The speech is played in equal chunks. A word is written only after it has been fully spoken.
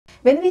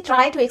When we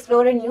try to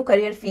explore a new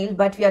career field,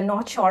 but we are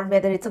not sure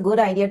whether it's a good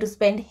idea to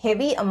spend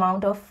heavy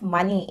amount of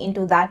money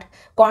into that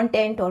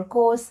content or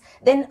course,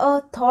 then a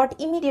thought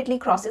immediately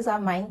crosses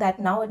our mind that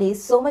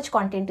nowadays so much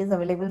content is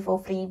available for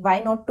free.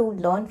 Why not to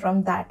learn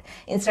from that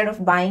instead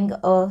of buying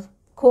a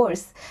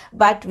course?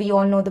 But we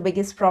all know the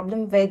biggest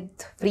problem with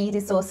free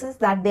resources,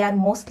 that they are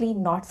mostly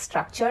not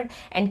structured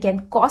and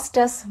can cost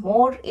us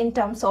more in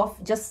terms of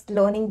just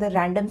learning the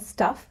random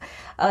stuff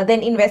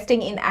than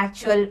investing in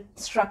actual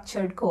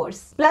structured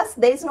course. Plus,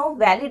 there is no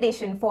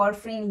validation for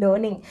free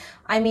learning.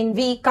 I mean,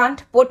 we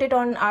can't put it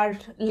on our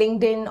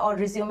LinkedIn or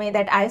resume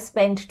that I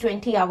spent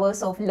 20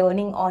 hours of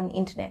learning on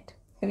internet.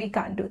 We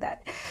can't do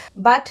that.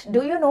 But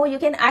do you know you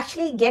can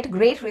actually get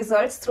great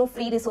results through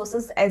free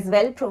resources as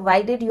well,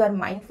 provided you are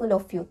mindful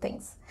of few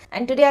things.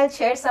 And today I'll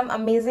share some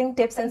amazing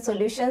tips and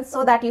solutions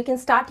so that you can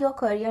start your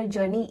career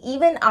journey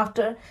even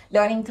after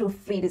learning through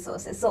free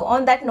resources. So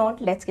on that note,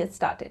 let's get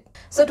started.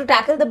 So to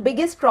tackle the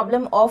biggest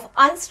problem of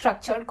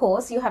unstructured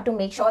course, you have to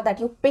make sure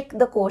that you pick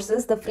the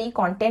courses, the free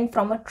content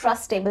from a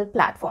trustable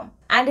platform,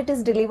 and it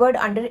is delivered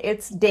under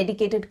its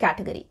dedicated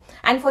category.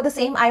 And for the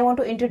same, I want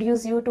to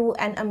introduce you to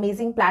an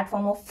amazing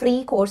platform of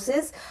free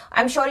courses.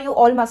 I'm sure you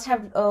all must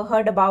have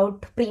heard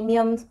about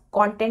premium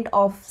content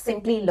of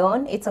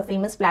Simplilearn. It's a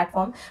famous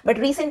platform, but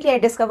recently I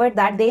discovered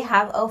that they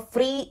have a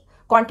free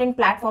content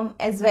platform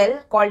as well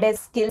called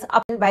as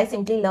SkillUp by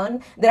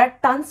Simplilearn. There are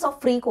tons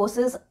of free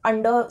courses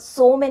under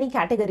so many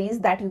categories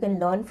that you can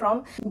learn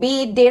from,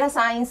 be it data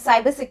science,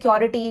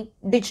 cybersecurity,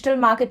 digital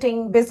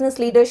marketing, business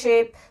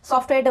leadership,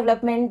 software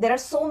development. There are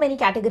so many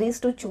categories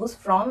to choose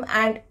from,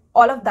 and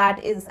all of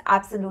that is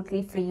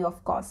absolutely free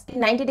of cost.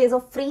 90 days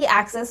of free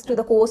access to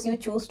the course you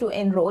choose to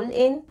enroll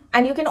in.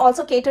 And you can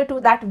also cater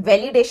to that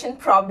validation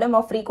problem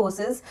of free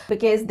courses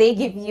because they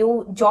give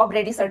you job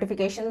ready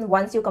certification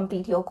once you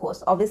complete your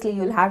course. Obviously,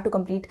 you'll have to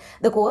complete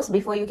the course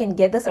before you can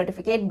get the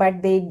certificate,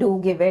 but they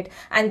do give it.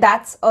 And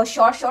that's a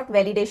short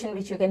validation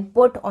which you can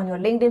put on your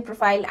LinkedIn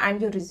profile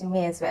and your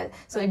resume as well.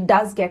 So it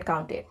does get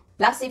counted.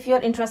 Plus, if you're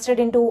interested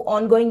into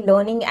ongoing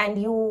learning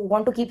and you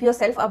want to keep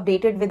yourself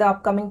updated with the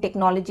upcoming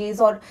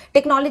technologies or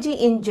technology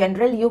in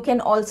general, you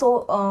can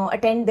also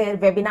attend their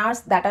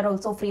webinars that are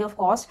also free of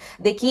cost.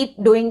 They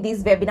keep doing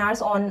these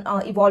webinars on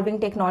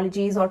evolving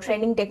technologies or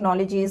trending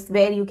technologies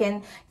where you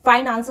can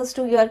find answers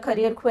to your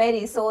career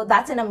queries. So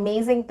that's an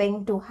amazing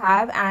thing to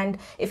have. And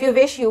if you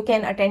wish, you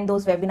can attend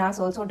those webinars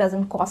also. It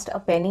doesn't cost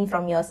a penny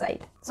from your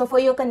side. So for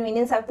your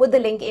convenience, I've put the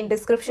link in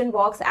description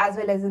box as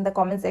well as in the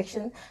comment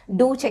section.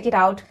 Do check it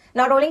out.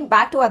 Now rolling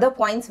back to other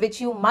points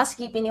which you must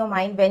keep in your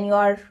mind when you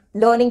are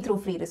learning through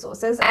free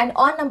resources. And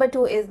on number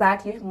 2 is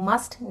that you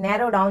must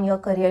narrow down your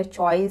career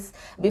choice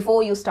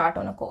before you start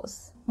on a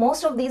course.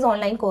 Most of these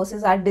online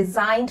courses are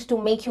designed to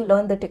make you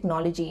learn the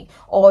technology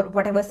or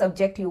whatever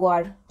subject you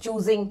are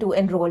choosing to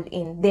enroll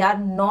in. They are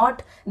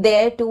not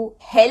there to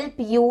help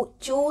you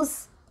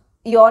choose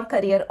your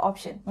career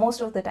option.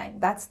 Most of the time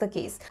that's the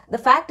case. The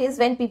fact is,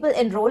 when people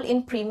enroll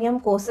in premium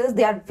courses,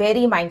 they are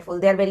very mindful,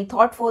 they are very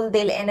thoughtful,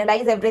 they'll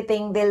analyze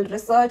everything, they'll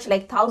research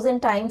like 1,000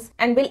 times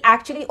and will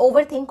actually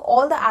overthink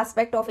all the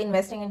aspect of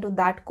investing into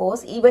that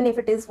course, even if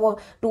it is for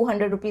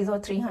 200 rupees or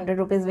 300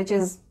 rupees, which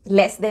is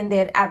less than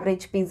their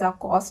average pizza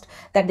cost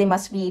that they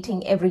must be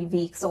eating every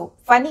week. So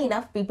funny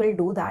enough, people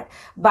do that.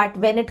 But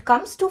when it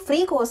comes to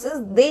free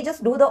courses, they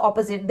just do the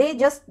opposite. They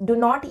just do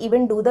not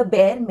even do the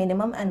bare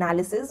minimum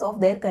analysis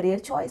of their career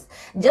choice.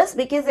 Just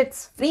because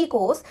it's free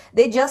course,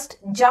 they just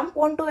jump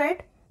onto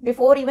it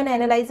before even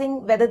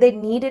analyzing whether they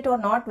need it or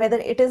not, whether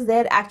it is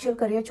their actual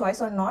career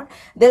choice or not.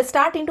 They'll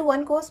start into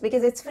one course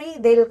because it's free,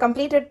 they'll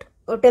complete it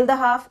till the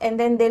half, and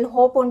then they'll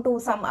hop onto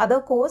some other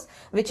course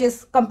which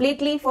is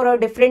completely for a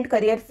different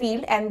career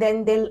field, and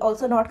then they'll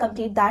also not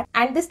complete that.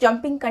 And this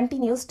jumping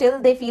continues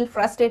till they feel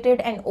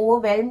frustrated and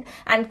overwhelmed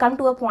and come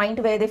to a point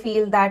where they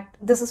feel that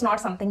this is not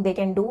something they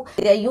can do.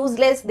 They are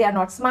useless, they are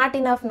not smart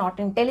enough, not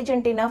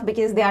intelligent enough,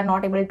 because they are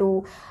not able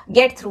to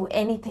get through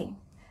anything.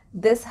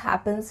 This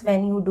happens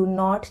when you do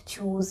not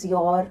choose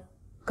your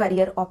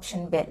career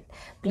option well.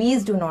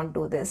 Please do not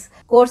do this.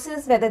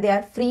 Courses, whether they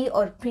are free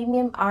or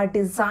premium, are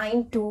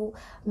designed to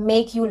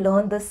make you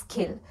learn the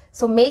skill.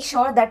 So make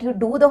sure that you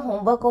do the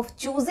homework of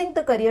choosing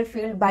the career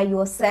field by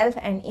yourself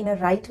and in a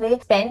right way.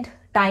 Spend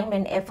time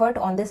and effort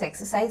on this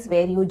exercise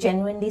where you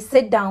genuinely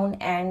sit down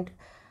and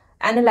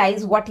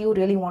analyze what you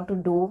really want to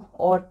do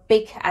or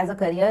pick as a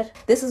career.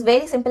 This is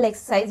very simple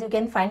exercise. You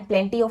can find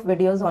plenty of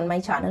videos on my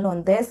channel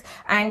on this.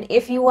 And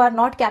if you are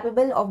not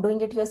capable of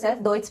doing it yourself,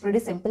 though it's pretty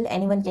simple,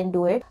 anyone can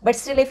do it. But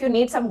still, if you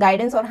need some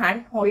guidance or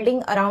hand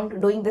holding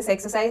around doing this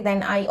exercise,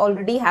 then I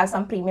already have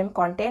some premium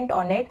content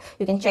on it.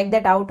 You can check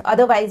that out.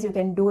 Otherwise, you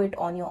can do it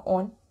on your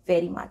own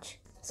very much.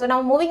 So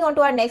now moving on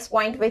to our next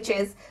point, which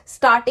is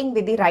starting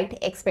with the right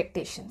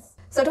expectations.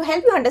 So to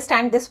help you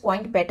understand this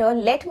point better,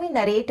 let me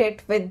narrate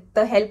it with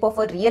the help of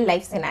a real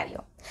life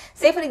scenario.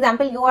 Say for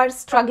example, you are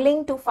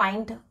struggling to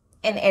find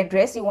an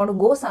address, you want to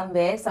go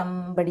somewhere,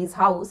 somebody's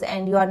house,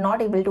 and you are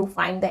not able to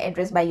find the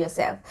address by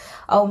yourself.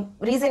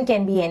 Reason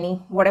can be any,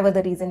 whatever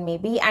the reason may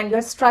be, and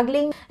you're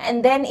struggling,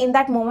 and then in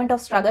that moment of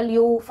struggle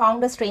you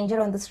found a stranger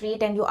on the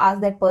street and you ask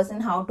that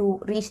person how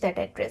to reach that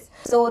address.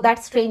 So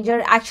that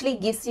stranger actually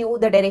gives you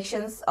the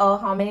directions,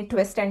 how many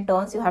twists and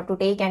turns you have to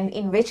take and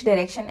in which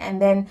direction, and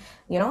then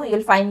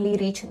you'll finally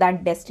reach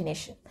that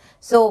destination.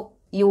 So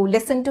you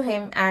listen to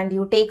him and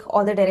you take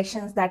all the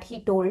directions that he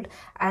told,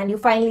 and you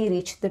finally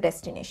reach the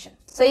destination.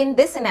 So in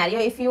this scenario,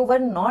 if you were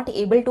not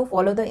able to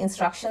follow the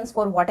instructions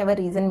for whatever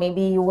reason,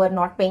 maybe you were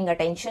not paying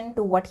attention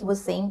to what he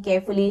was saying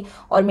carefully,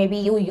 or maybe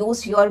you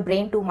used your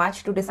brain too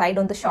much to decide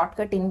on the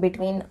shortcut in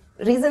between,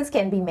 reasons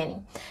can be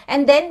many.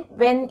 And then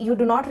when you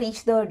do not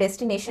reach the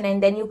destination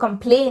and then you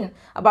complain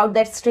about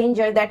that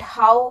stranger, that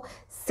how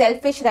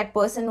selfish that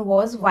person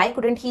was, why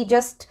couldn't he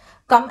just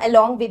come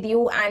along with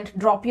you and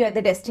drop you at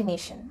the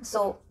destination?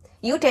 So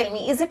you tell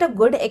me, is it a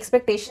good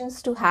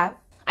expectations to have?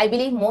 I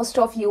believe most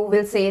of you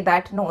will say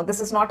that no, this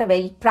is not a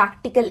very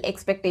practical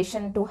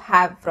expectation to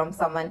have from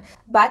someone.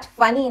 But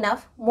funny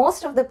enough,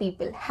 most of the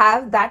people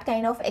have that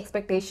kind of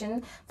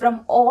expectation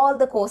from all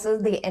the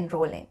courses they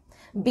enroll in.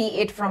 Be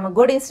it from a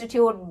good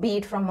institute, be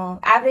it from an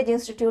average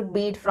institute,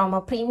 be it from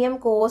a premium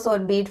course, or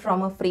be it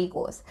from a free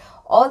course.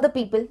 All the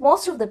people,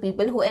 most of the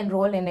people who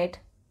enroll in it,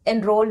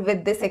 enroll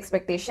with this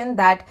expectation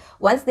that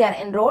once they are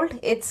enrolled,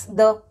 it's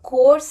the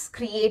course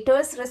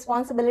creator's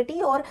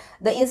responsibility, or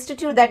the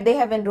institute that they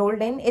have enrolled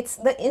in, it's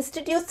the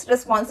institute's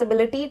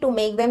responsibility to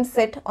make them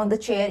sit on the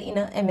chair in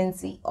a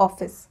MNC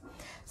office.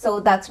 So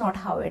that's not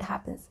how it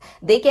happens.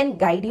 They can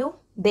guide you,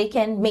 they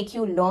can make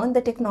you learn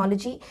the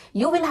technology.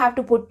 You will have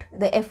to put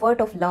the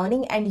effort of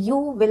learning, and you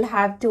will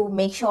have to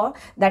make sure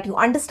that you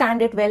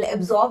understand it well,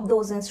 absorb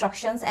those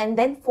instructions, and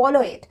then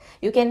follow it.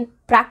 You can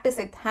practice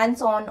it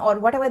hands-on or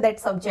whatever that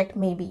subject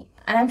may be.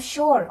 And I'm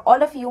sure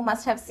all of you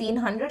must have seen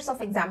hundreds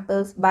of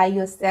examples by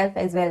yourself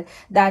as well,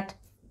 that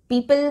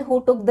people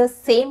who took the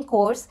same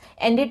course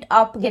ended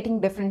up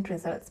getting different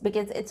results,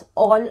 because it's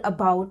all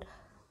about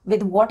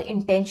with what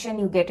intention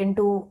you get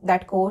into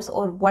that course,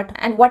 or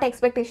what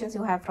expectations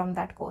you have from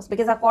that course,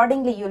 because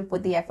accordingly you'll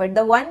put the effort.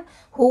 The one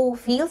who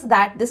feels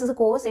that this is a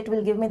course, it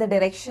will give me the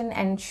direction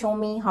and show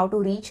me how to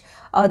reach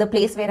the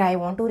place where I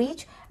want to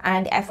reach,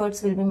 and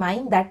efforts will be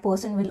mine, that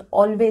person will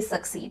always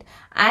succeed.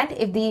 And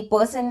if the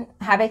person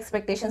have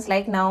expectations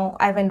like, now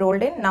I've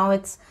enrolled in, now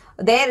it's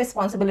their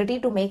responsibility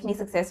to make me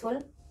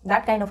successful,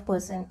 that kind of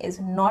person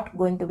is not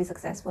going to be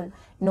successful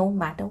no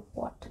matter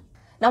what.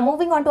 Now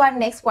moving on to our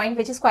next point,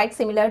 which is quite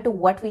similar to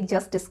what we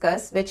just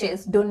discussed, which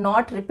is do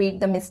not repeat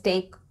the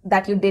mistake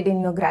that you did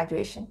in your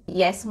graduation.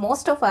 Yes,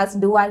 most of us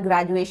do our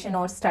graduation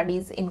or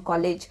studies in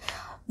college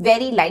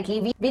very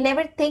lightly. We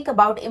never think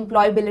about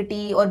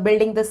employability or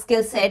building the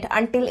skill set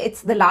until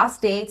it's the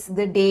last day, it's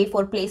the day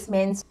for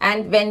placements,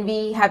 and when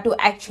we have to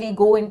actually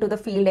go into the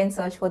field and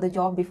search for the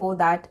job. Before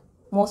that,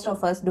 most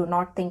of us do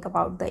not think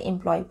about the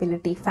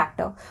employability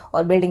factor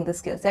or building the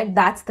skill set.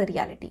 That's the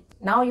reality.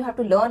 Now you have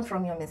to learn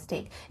from your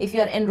mistake. If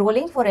you're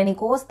enrolling for any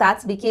course,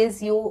 that's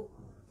because you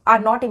are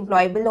not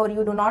employable, or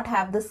you do not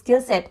have the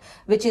skill set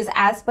which is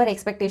as per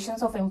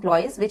expectations of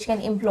employees, which can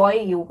employ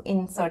you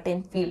in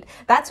certain field.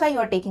 That's why you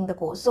are taking the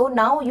course. So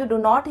now you do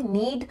not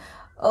need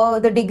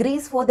the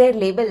degrees for their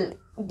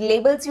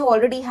labels you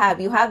already have.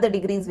 You have the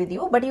degrees with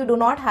you, but you do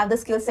not have the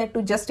skill set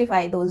to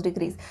justify those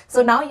degrees.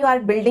 So now you are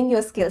building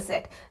your skill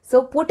set.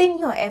 So put in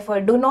your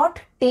effort. Do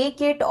not take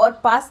it or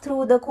pass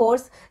through the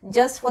course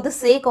just for the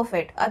sake of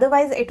it.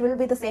 Otherwise, it will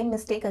be the same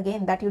mistake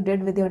again that you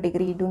did with your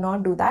degree. Do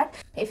not do that.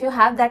 If you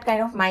have that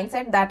kind of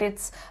mindset that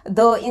it's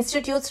the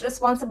institute's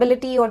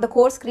responsibility or the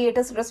course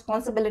creator's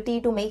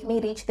responsibility to make me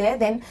reach there,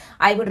 then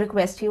I would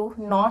request you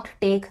not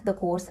take the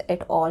course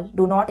at all.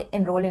 Do not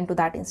enroll into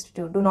that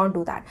institute. Do not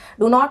do that.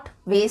 Do not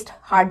waste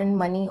hard-earned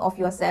money of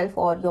yourself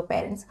or your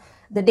parents.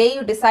 The day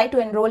you decide to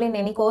enroll in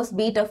any course,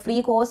 be it a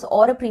free course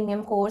or a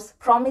premium course,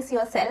 promise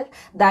yourself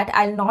that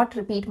I'll not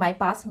repeat my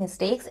past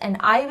mistakes, and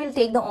I will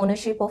take the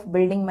ownership of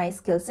building my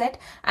skill set.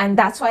 And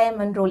that's why I'm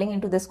enrolling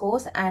into this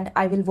course, and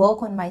I will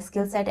work on my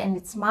skill set, and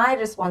it's my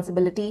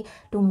responsibility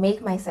to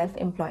make myself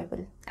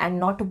employable and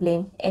not to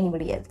blame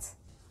anybody else.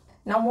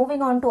 Now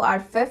moving on to our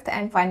fifth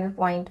and final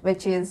point,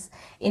 which is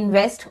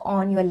invest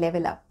on your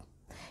level up.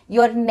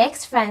 Your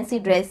next fancy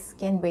dress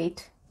can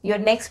wait. Your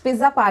next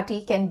pizza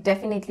party can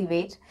definitely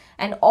wait,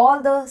 and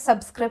all the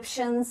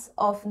subscriptions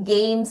of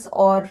games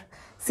or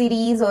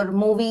series or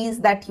movies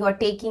that you are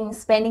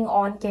spending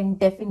on can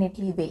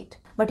definitely wait.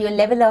 But your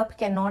level up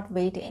cannot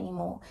wait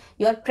anymore.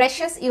 Your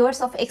precious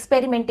years of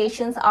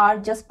experimentations are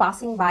just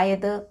passing by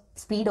at the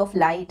speed of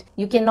light.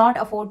 You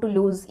cannot afford to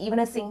lose even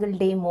a single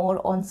day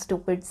more on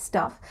stupid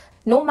stuff.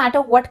 No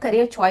matter what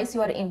career choice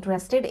you are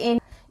interested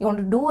in, You want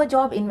to do a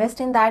job,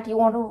 invest in that. You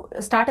want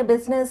to start a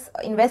business,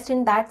 invest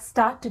in that.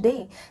 Start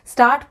today.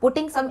 Start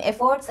putting some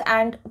efforts,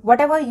 and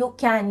whatever you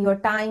can, your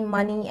time,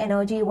 money,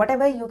 energy,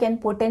 whatever you can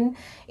put in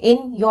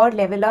your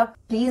level up,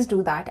 please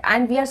do that.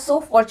 And we are so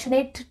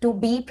fortunate to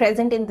be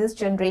present in this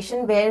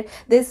generation where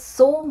there's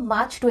so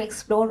much to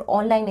explore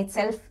online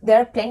itself. There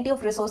are plenty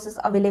of resources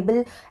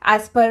available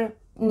as per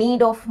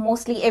need of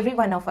mostly every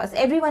one of us.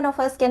 Every one of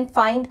us can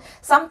find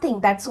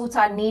something that suits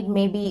our need.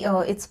 Maybe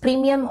it's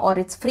premium or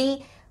it's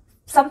free.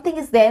 Something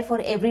is there for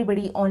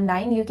everybody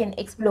online. You can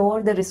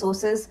explore the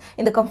resources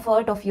in the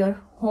comfort of your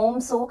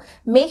home. So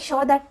make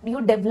sure that you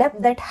develop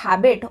that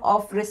habit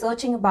of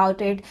researching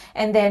about it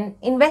and then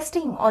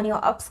investing on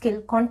your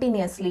upskill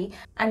continuously.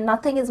 And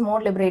nothing is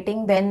more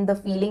liberating than the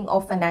feeling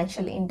of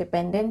financial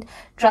independent.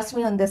 Trust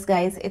me on this,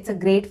 guys. It's a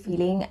great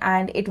feeling,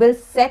 and it will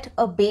set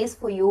a base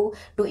for you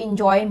to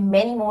enjoy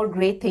many more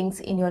great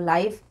things in your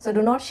life. So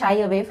do not shy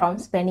away from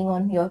spending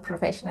on your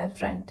professional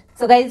front.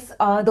 So guys,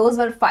 those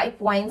were 5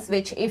 points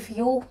which, if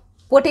you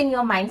put in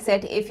your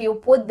mindset, if you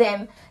put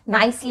them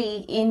nicely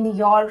in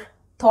your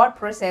thought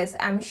process,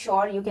 I'm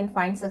sure you can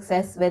find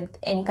success with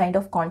any kind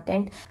of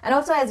content. And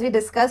also, as we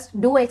discussed,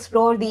 do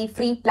explore the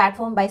free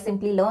platform by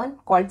Simplilearn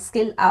called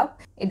SkillUp.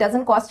 It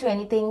doesn't cost you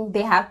anything.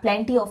 They have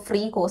plenty of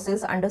free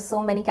courses under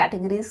so many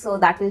categories, so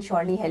that will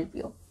surely help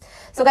you.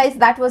 So guys,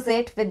 that was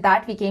it. With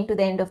that, we came to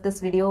the end of this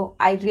video.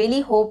 I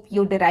really hope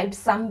you derived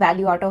some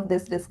value out of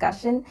this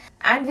discussion.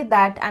 And with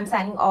that, I'm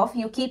signing off.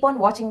 You keep on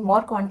watching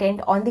more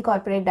content on the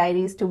Corporate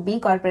Diaries to be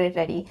corporate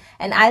ready.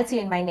 And I'll see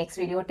you in my next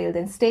video. Till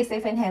then, stay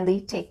safe and healthy.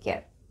 Take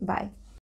care. Bye.